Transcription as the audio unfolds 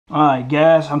Alright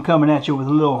guys, I'm coming at you with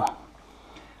a little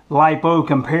lipo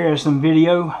comparison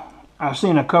video. I've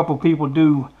seen a couple people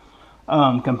do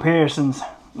comparisons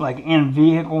like in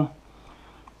vehicle.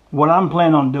 What I'm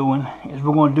planning on doing is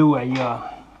we're going to do a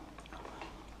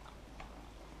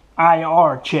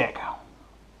IR check.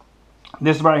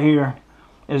 This right here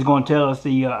is going to tell us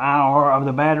the IR of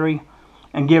the battery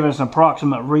and give us an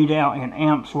approximate readout in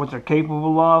amps what they're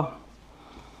capable of.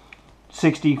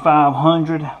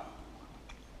 6500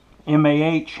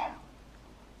 MAH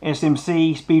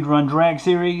SMC Speedrun Drag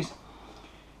Series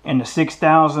and the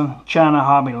 6000 China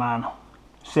Hobby Line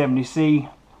 70C.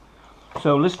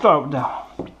 So let's start with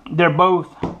they're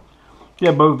both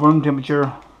room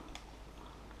temperature,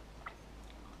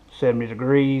 70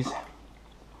 degrees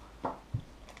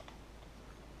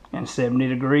and 70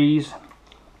 degrees.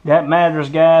 That matters,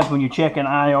 guys, when you're checking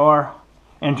IR,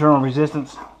 internal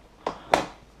resistance.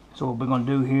 So what we're going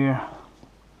to do here,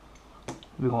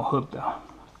 we're going to hook the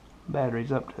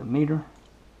batteries up to the meter.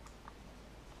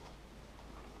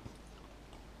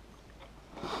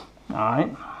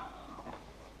 Alright.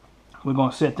 We're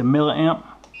going to set the milliamp.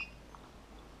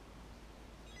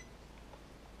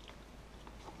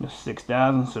 Just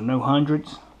 6,000, so no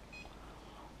hundreds.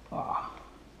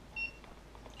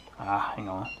 Hang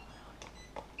on.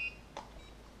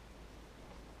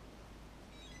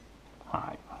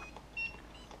 Alright.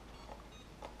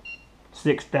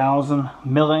 6,000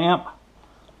 milliamp.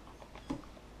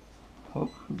 Oh,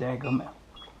 daggum.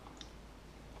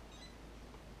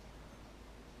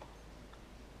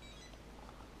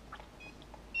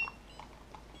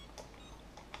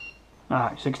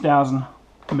 Alright, 6,000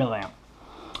 milliamp.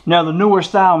 Now the newer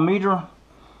style meter,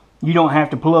 you don't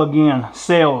have to plug in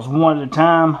cells one at a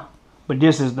time, but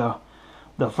this is one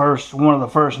of the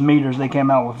first meters they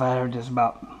came out with. I heard this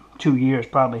about 2 years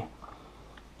probably.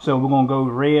 So we're gonna go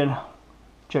red,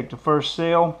 check the first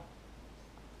cell.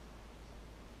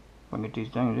 If I can get these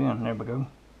things in, there we go.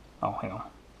 Oh, hang on.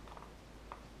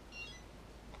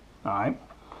 Alright,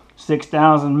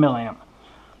 6,000 milliamp,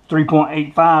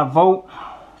 3.85 volt.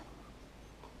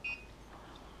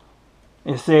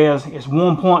 It says it's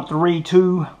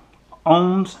 1.32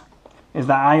 ohms is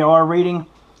the IR reading.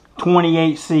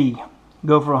 28C.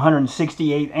 Go for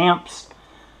 168 amps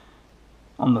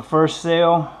on the first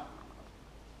cell.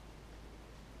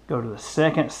 Go to the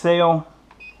second cell.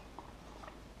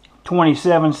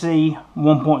 27C,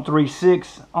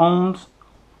 1.36 ohms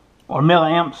or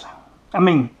milliohms.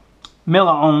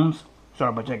 Sorry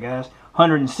about that, guys.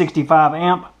 165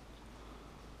 amp.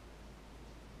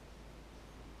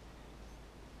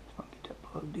 Get that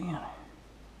plugged in.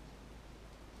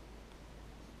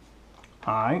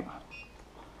 Alright.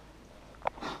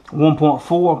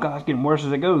 1.4, God, it's getting worse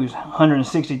as it goes.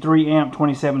 163 amp,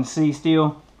 27C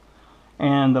still.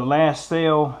 And the last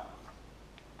cell,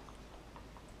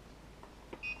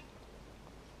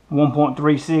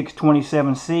 1.36,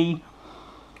 27C,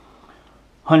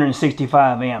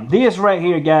 165 amp. This right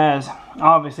here, guys,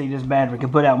 obviously this battery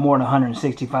can put out more than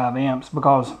 165 amps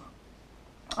because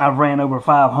I've ran over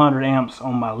 500 amps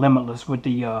on my Limitless with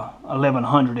the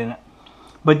 1100 in it.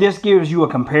 But this gives you a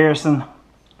comparison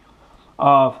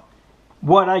of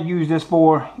what I use this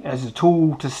for as a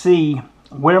tool to see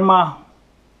where my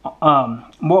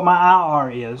what my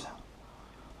IR is,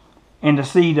 and to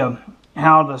see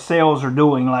how the cells are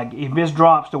doing. Like if this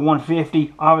drops to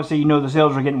 150, obviously you know the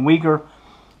cells are getting weaker.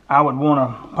 I would want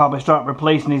to probably start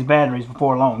replacing these batteries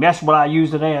before long. That's what I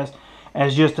use it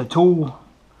as just a tool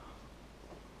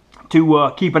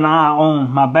to keep an eye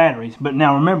on my batteries. But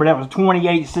now remember, that was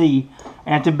 28C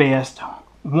at the best,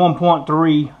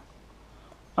 1.3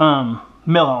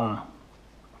 milliohm.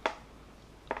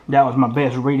 That was my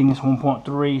best reading. It's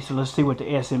 1.3. So let's see what the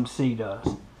SMC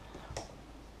does.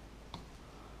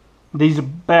 These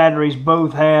batteries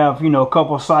both have, you know, a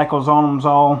couple of cycles on them,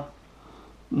 all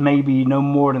maybe no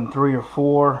more than 3 or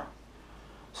 4.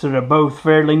 So they're both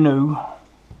fairly new.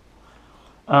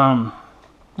 And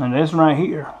this right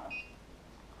here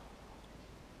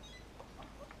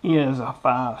is a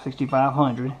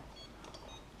 6500.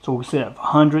 So we set up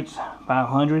hundreds,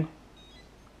 500.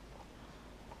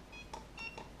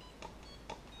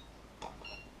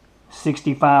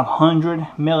 6500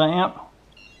 milliamp.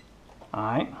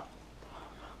 Alright.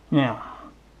 Now,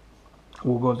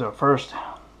 we'll go to the first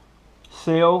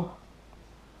cell.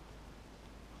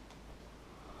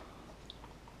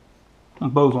 I'm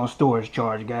both on storage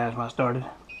charge, guys, when I started.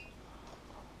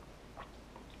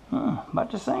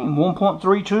 About the same,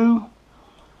 1.32.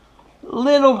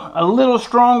 A little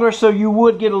stronger, so you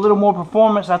would get a little more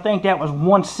performance. I think that was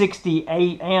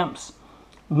 168 amps,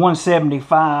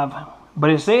 175. But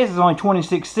it says it's only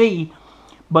 26C,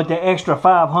 but the extra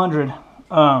 500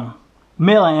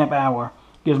 milliamp hour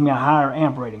gives me a higher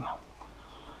amp rating.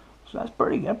 So that's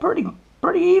pretty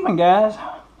even, guys.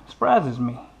 Surprises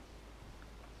me.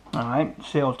 All right,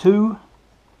 cell 2,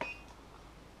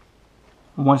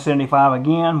 175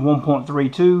 again,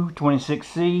 1.32,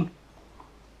 26C.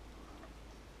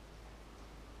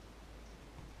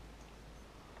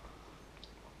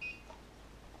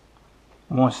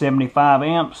 $175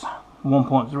 amps,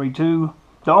 1.32.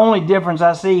 The only difference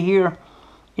I see here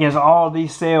is all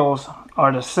these cells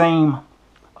are the same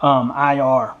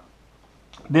IR.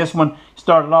 This one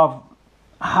started off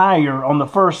higher on the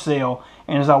first cell,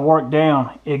 and as I worked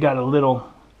down, it got a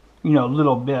little,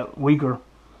 little bit weaker.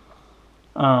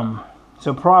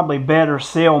 So probably better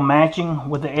cell matching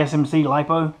with the SMC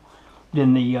lipo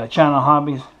than the China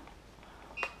Hobbies.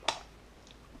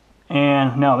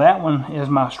 And now that one is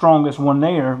my strongest one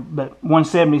there, but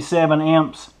 177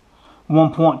 amps,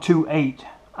 1.28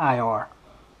 IR.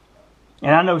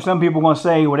 And I know some people are going to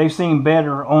say, well, they've seen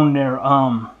better on their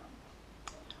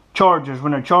chargers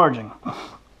when they're charging.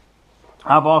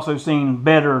 I've also seen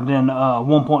better than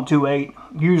 1.28.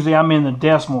 Usually I'm in the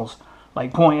decimals,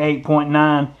 like 0.8,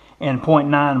 0.9, and 0.9,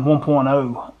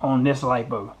 1.0 on this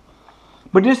lipo.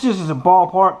 But this just is a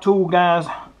ballpark tool, guys.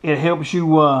 It helps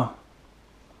you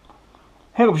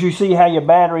see how your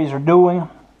batteries are doing.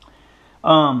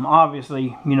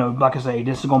 Obviously, like I say,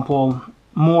 this is going to pull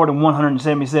more than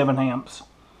 177 amps.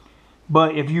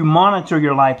 But if you monitor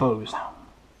your lipos,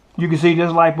 you can see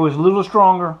this lipo is a little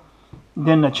stronger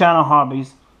than the China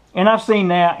Hobbies. And I've seen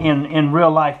that in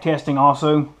real life testing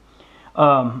also.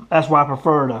 That's why I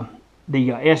prefer the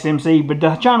SMC. But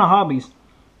the China Hobbies,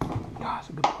 God, it's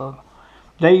a good plug.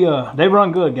 They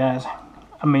run good, guys.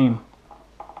 I mean,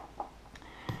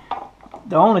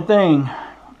 the only thing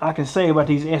I can say about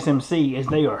these SMC is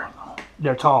they're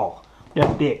tall, they're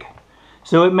thick,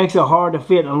 so it makes it hard to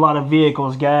fit in a lot of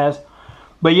vehicles, guys.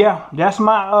 But yeah, that's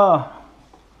my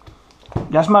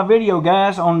video,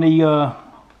 guys, on the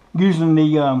using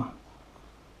the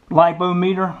lipo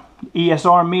meter,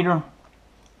 ESR meter,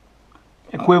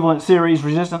 equivalent series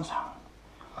resistance.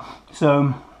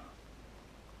 So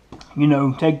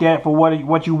take that for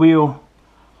what you will.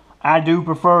 I do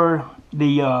prefer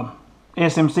the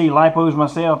SMC lipos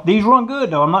myself. These run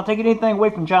good though. I'm not taking anything away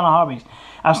from China Hobbies.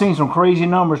 I've seen some crazy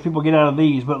numbers people get out of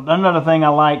these, but another thing I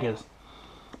like is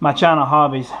my China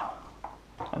Hobbies. I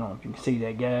don't know if you can see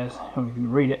that, guys. I don't know if you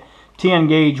can read it. 10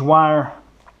 gauge wire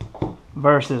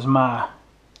versus my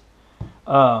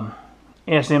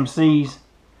SMCs.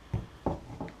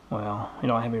 Well, you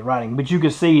don't have any writing, but you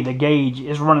can see the gauge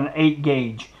is running 8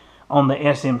 gauge on the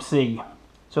SMC,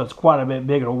 so it's quite a bit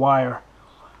bigger wire,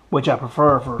 which I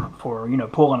prefer for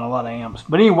pulling a lot of amps.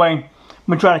 But anyway, I'm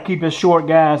gonna try to keep this short,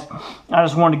 guys. I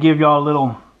just wanted to give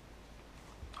y'all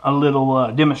a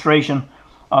little demonstration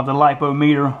of the lipo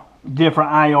meter,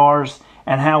 different IRs,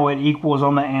 and how it equals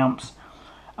on the amps.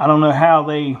 I don't know how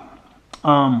they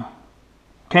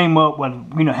came up with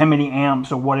how many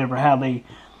amps or whatever, how they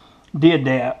did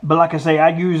that. But like I say, I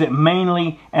use it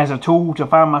mainly as a tool to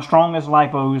find my strongest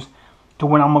lipos, to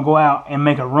when I'm gonna go out and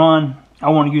make a run, I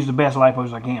want to use the best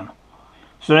lipos I can.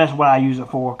 So that's what I use it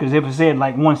for. Because if it said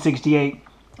like 168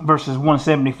 versus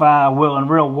 175, well, in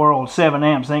real world, 7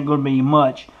 amps ain't going to be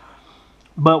much.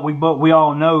 But we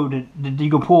all know that you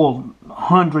can pull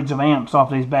hundreds of amps off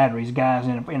these batteries, guys,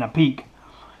 in a peak.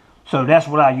 So that's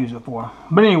what I use it for.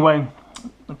 But anyway,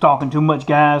 I'm talking too much,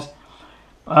 guys.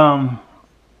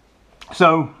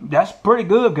 So that's pretty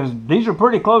good, because these are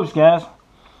pretty close, guys.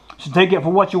 So take it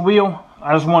for what you will.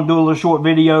 I just want to do a little short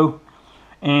video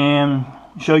and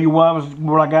show you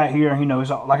what I got here.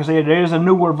 So like I said, there's a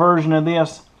newer version of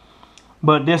this,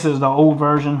 but this is the old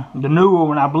version. The newer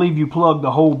one, I believe you plug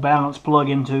the whole balance plug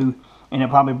into, and it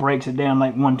probably breaks it down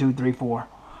like 1, 2, 3, 4.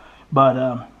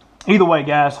 But either way,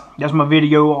 guys, that's my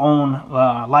video on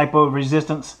lipo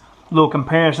resistance. A little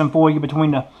comparison for you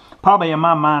between probably in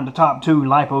my mind, the top 2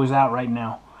 lipos out right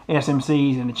now,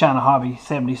 SMCs and the China Hobby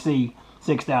 70C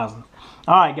 6000.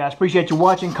 Alright, guys, appreciate you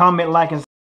watching. Comment, like, and